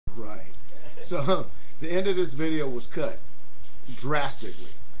Right. So the end of this video was cut drastically.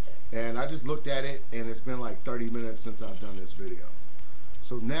 And I just looked at it, and it's been like 30 minutes since I've done this video.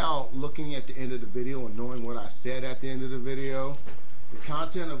 So now, looking at the end of the video and knowing what I said at the end of the video, the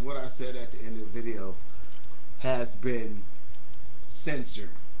content of what I said at the end of the video has been censored.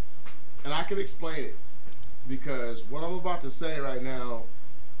 And I can explain it, because what I'm about to say right now,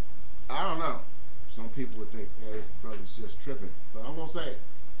 I don't know. Some people would think, hey, this brother's just tripping. But I'm going to say it.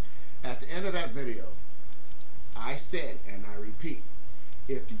 At the end of that video, I said, and I repeat,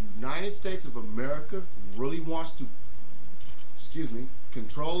 if the United States of America really wants to,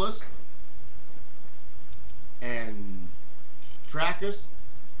 control us and track us,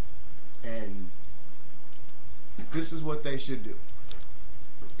 and this is what they should do.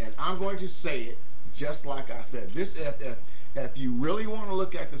 And I'm going to say it just like I said. This, if you really want to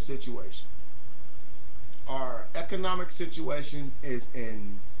look at the situation, our economic situation is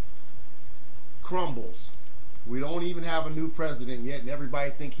in crumbles. We don't even have a new president yet, and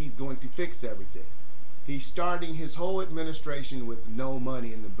everybody think he's going to fix everything. He's starting his whole administration with no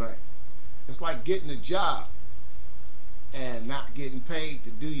money in the bank. It's like getting a job and not getting paid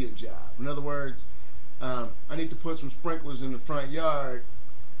to do your job. In other words, I need to put some sprinklers in the front yard,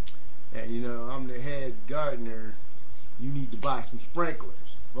 and you know, I'm the head gardener. You need to buy some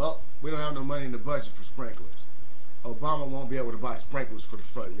sprinklers. Well, we don't have no money in the budget for sprinklers. Obama won't be able to buy sprinklers for the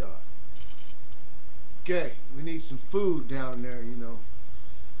front yard. Okay, we need some food down there, you know.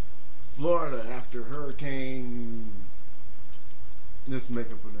 Florida after Hurricane, let's make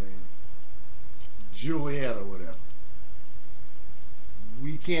up a name, Juliet or whatever.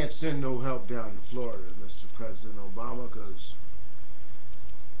 We can't send no help down to Florida, Mr. President Obama, because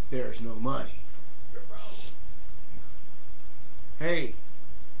there's no money. Hey,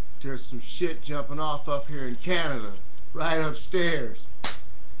 there's some shit jumping off up here in Canada, right upstairs.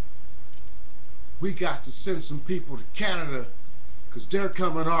 We got to send some people to Canada because they're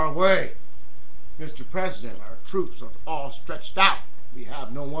coming our way. Mr. President, our troops are all stretched out. We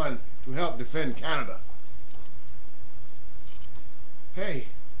have no one to help defend Canada. Hey,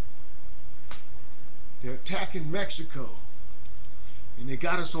 they're attacking Mexico, and they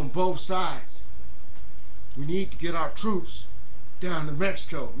got us on both sides. We need to get our troops down to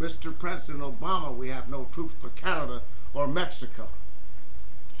Mexico. Mr. President Obama, we have no troops for Canada or Mexico.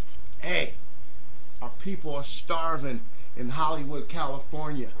 Hey, our people are starving in Hollywood,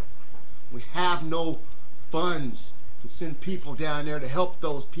 California. We have no funds to send people down there to help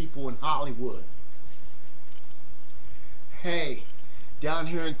those people in Hollywood. Hey, down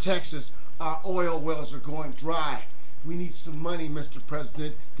here in Texas, our oil wells are going dry. We need some money, Mr.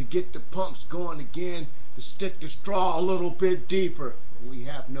 President, to get the pumps going again, to stick the straw a little bit deeper. We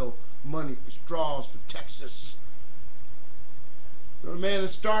have no money for straws for Texas. So the man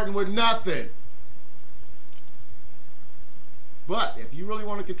is starting with nothing. But if you really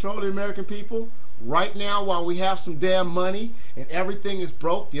want to control the American people, right now while we have some damn money and everything is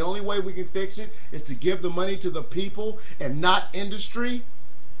broke, the only way we can fix it is to give the money to the people and not industry.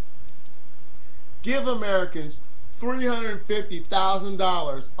 Give Americans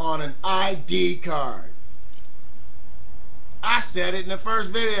 $350,000 on an ID card. I said it in the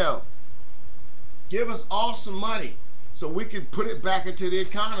first video. Give us all some money so we can put it back into the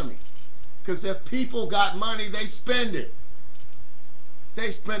economy. Because if people got money, they spend it. They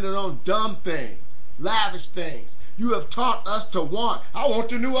spend it on dumb things, lavish things. You have taught us to want. I want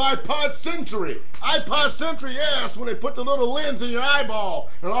the new iPod Century. iPod Century, yes, when they put the little lens in your eyeball,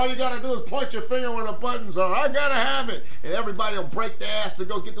 and all you got to do is point your finger where the buttons are. I got to have it. And everybody will break their ass to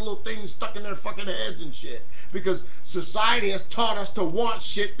go get the little things stuck in their fucking heads and shit. Because society has taught us to want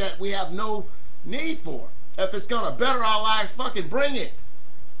shit that we have no need for. If it's going to better our lives, fucking bring it.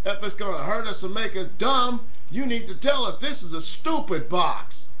 If it's going to hurt us and make us dumb, you need to tell us this is a stupid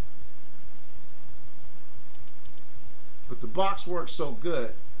box. But the box works so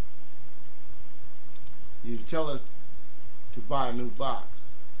good, you tell us to buy a new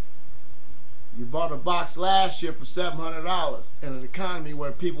box. You bought a box last year for $700 in an economy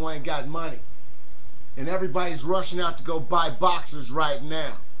where people ain't got money. And everybody's rushing out to go buy boxes right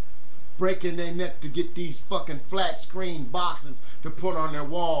now. Breaking their neck to get these fucking flat screen boxes to put on their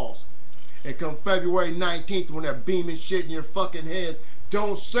walls. And come February 19th when they're beaming shit in your fucking heads,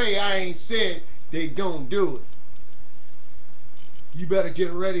 don't say I ain't said they don't do it. You better get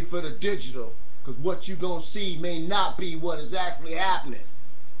ready for the digital, because what you gonna see may not be what is actually happening.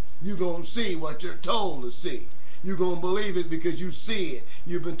 You gonna see what you're told to see. You gonna believe it because you see it.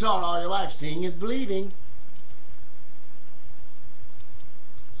 You've been taught all your life, seeing is believing.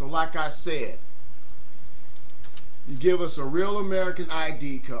 So like I said, You give us a real American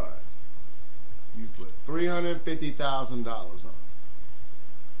ID card. You put $350,000 on it.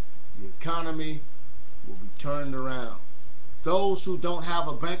 The economy will be turned around. Those who don't have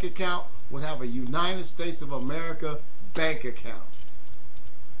a bank account would have a United States of America bank account.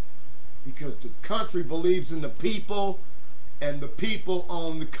 Because the country believes in the people, and the people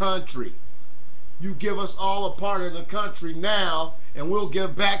own the country. You give us all a part of the country now, and we'll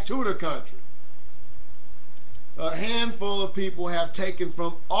give back to the country. A handful of people have taken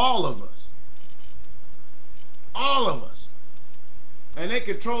from all of us. All of us. And they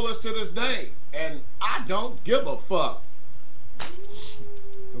control us to this day. And I don't give a fuck.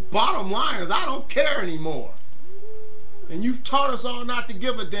 The bottom line is I don't care anymore. And you've taught us all not to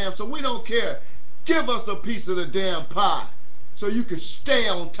give a damn, so we don't care. Give us a piece of the damn pie so you can stay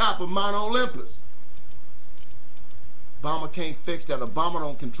on top of Mount Olympus. Obama can't fix that. Obama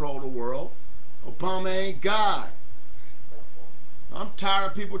don't control the world. Obama ain't God. I'm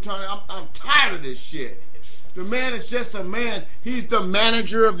tired of people trying to, I'm tired of this shit. The man is just a man. He's the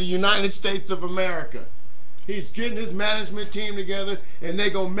manager of the United States of America. He's getting his management team together and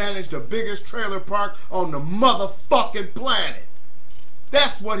they gonna manage the biggest trailer park on the motherfucking planet.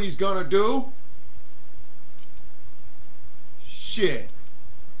 That's what he's gonna do. Shit.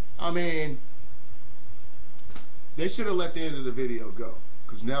 I mean, they should have let the end of the video go,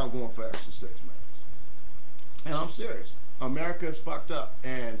 because now I'm going for extra 6 minutes. And I'm serious. America is fucked up,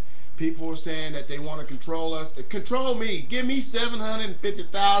 and people are saying that they want to control us. Control me. Give me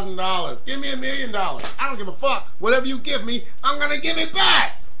 $750,000. Give me $1 million. I don't give a fuck. Whatever you give me, I'm going to give it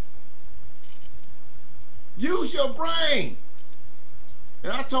back. Use your brain.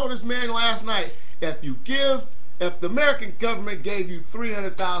 And I told this man last night, if the American government gave you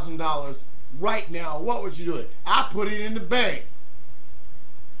 $300,000 right now, what would you do? I put it in the bank.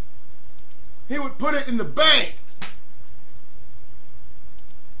 He would put it in the bank.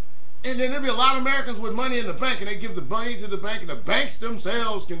 And then there'd be a lot of Americans with money in the bank, and they give the money to the bank, and the banks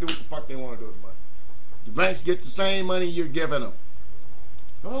themselves can do what the fuck they want to do with the money. The banks get the same money you're giving them.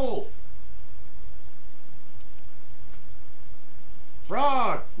 Oh.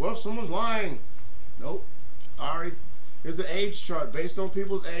 Fraud. Well, someone's lying. Nope. Already. There's an age chart. Based on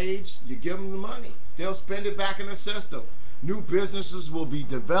people's age, you give them the money. They'll spend it back in the system. New businesses will be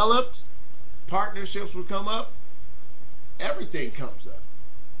developed. Partnerships will come up. Everything comes up.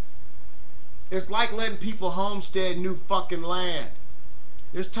 It's like letting people homestead new fucking land.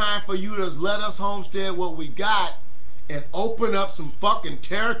 It's time for you to let us homestead what we got and open up some fucking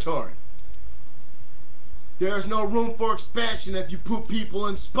territory. There's no room for expansion if you put people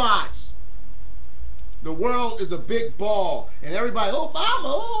in spots. The world is a big ball, and everybody, Obama,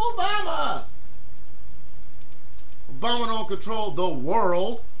 oh, Obama. Obama don't control the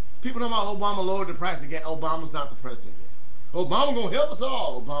world. People know about Obama lowered the price again. Obama's not the president yet. Obama gonna help us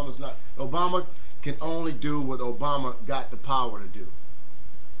all. Obama's not. Obama can only do what Obama got the power to do.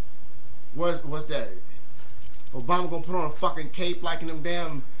 What's that? Obama gonna put on a fucking cape like in them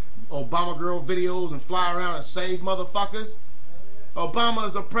damn Obama girl videos and fly around and save motherfuckers? Obama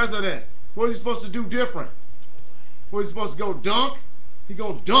is a president. What is he supposed to do different? What is he supposed to go dunk? He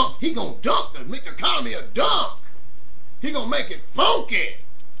gonna dunk. He gonna dunk to make the economy a dunk. He gonna make it funky.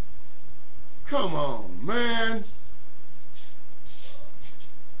 Come on, man.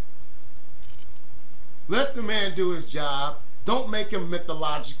 Let the man do his job. Don't make him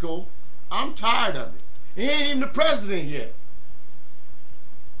mythological. I'm tired of it. He ain't even the president yet.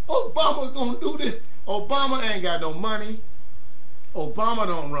 Obama's gonna do this. Obama ain't got no money. Obama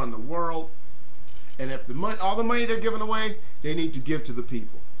don't run the world. And if the money, all the money they're giving away, they need to give to the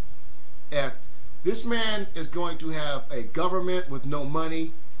people. If this man is going to have a government with no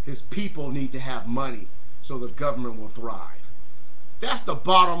money, his people need to have money so the government will thrive. That's the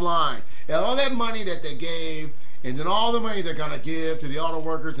bottom line. And all that money that they gave, and then all the money they're going to give to the auto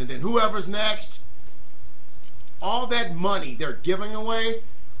workers, and then whoever's next, all that money they're giving away,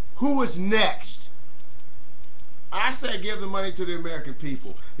 who is next? I say give the money to the American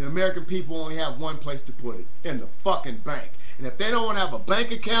people. The American people only have one place to put it, in the fucking bank. And if they don't want to have a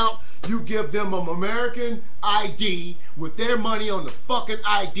bank account, you give them an American ID with their money on the fucking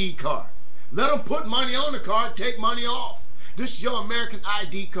ID card. Let them put money on the card, take money off. This is your American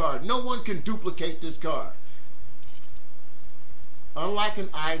ID card. No one can duplicate this card. Unlike an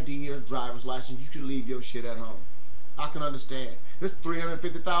ID or driver's license, you can leave your shit at home. I can understand. There's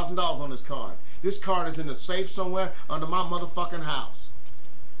 $350,000 on this card. This card is in the safe somewhere under my motherfucking house.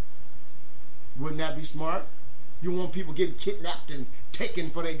 Wouldn't that be smart? You want people getting kidnapped and taken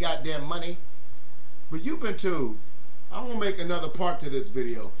for their goddamn money? But you've been too. I'm going to make another part to this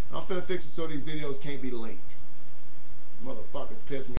video. I'm finna fix it so these videos can't be linked. Motherfuckers piss me